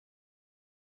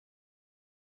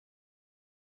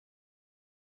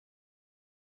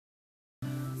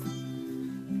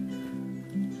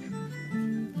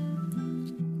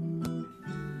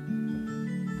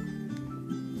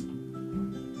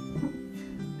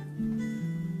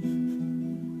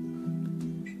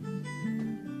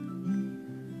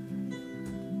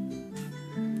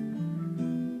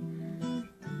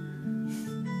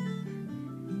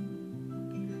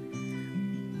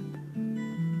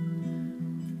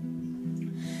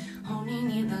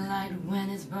light when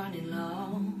it's burning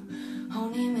low.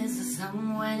 Only miss the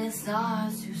sun when it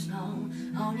starts to snow.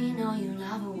 Only know you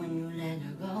love her when you let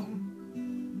her go.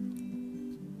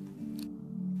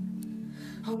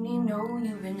 Only know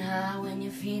you've been high when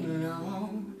you're feeling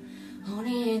low.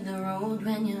 Only hit the road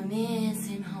when you're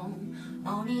missing home.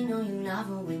 Only know you love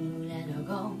her when you let her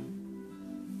go.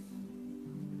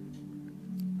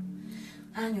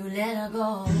 And you let her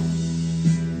go.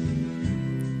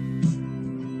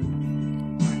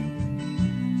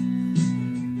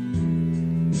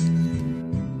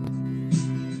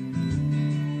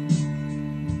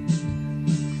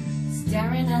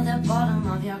 Staring at the bottom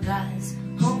of your glass,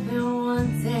 hoping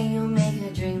one day you'll make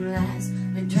a dream last.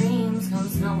 But dreams come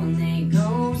slow and they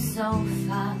go so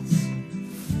fast.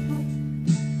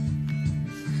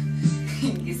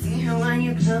 You see her when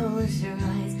you close your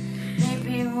eyes.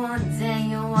 Maybe one day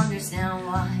you'll understand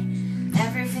why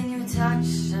everything you touch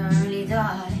surely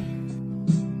die.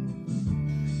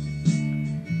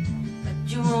 But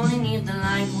you only need the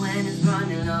light when it's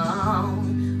running low.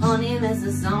 Only miss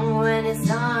the sun when it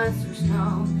starts to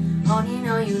snow. Only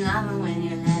know you love her when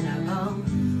you let her go.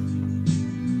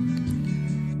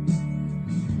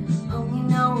 Only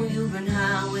know you've been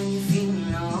high when you're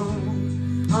feeling low.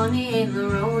 Only hit the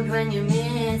road when you're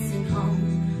missing home.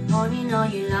 Only know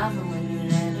you love her when you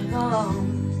let her go.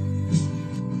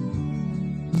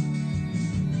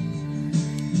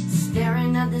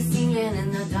 Staring at the ceiling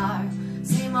in the dark,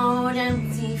 same old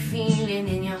empty feeling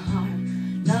in your heart.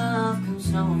 Love comes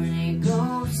slow and it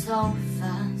goes so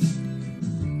fast.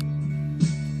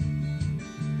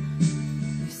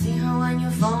 You see her when you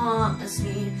fall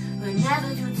asleep, but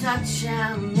never to touch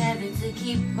her, never to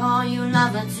keep. Oh, you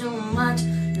love her too much,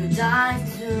 you dive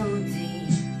too deep.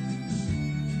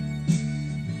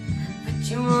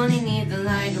 You only need the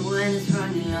light when it's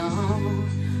running low.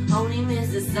 Only miss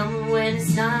the sun when it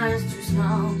starts to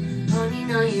snow. Only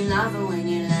know you love her when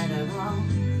you let her go.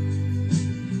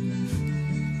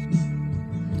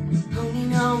 Only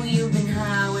know you've been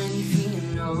high when you're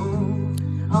feeling low.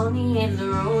 Only hit the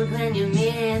road when you're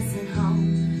missing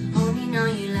home. Only know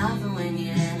you love her when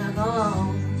you let her go.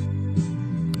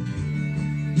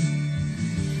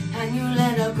 And you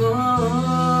let her go.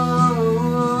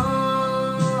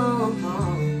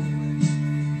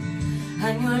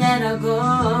 And you let her go.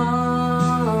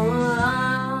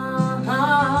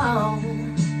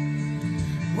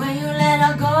 When you let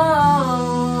her go.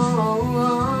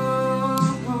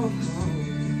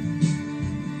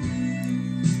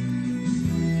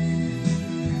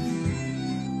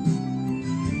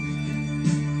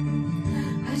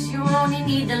 Cause you only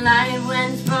need the light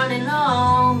when it's burning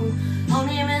low.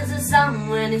 Only miss the sun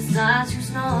when it starts to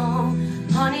snow.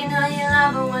 Only know you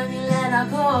love her when you let her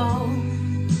go.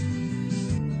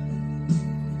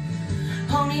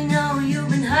 Only know you've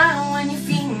been high when you're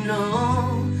feeling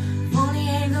low. Only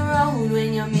hate the road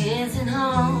when you're missing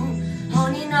home.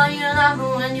 Only know you love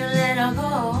her when you let her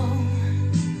go.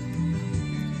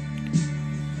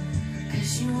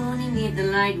 Cause you only need the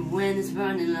light when it's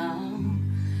burning low.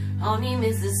 Only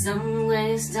miss the sun when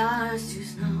it starts to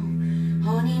snow.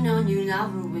 Only know you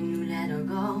love her when you let her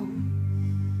go.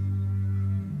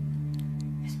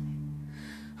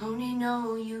 Only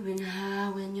know you've been high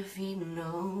when you're feeling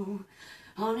low.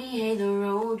 Only hate the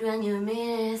road when you're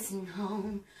missing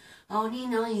home. Only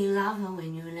know you love her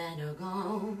when you let her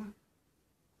go.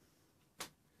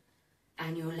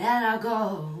 And you let her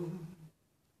go.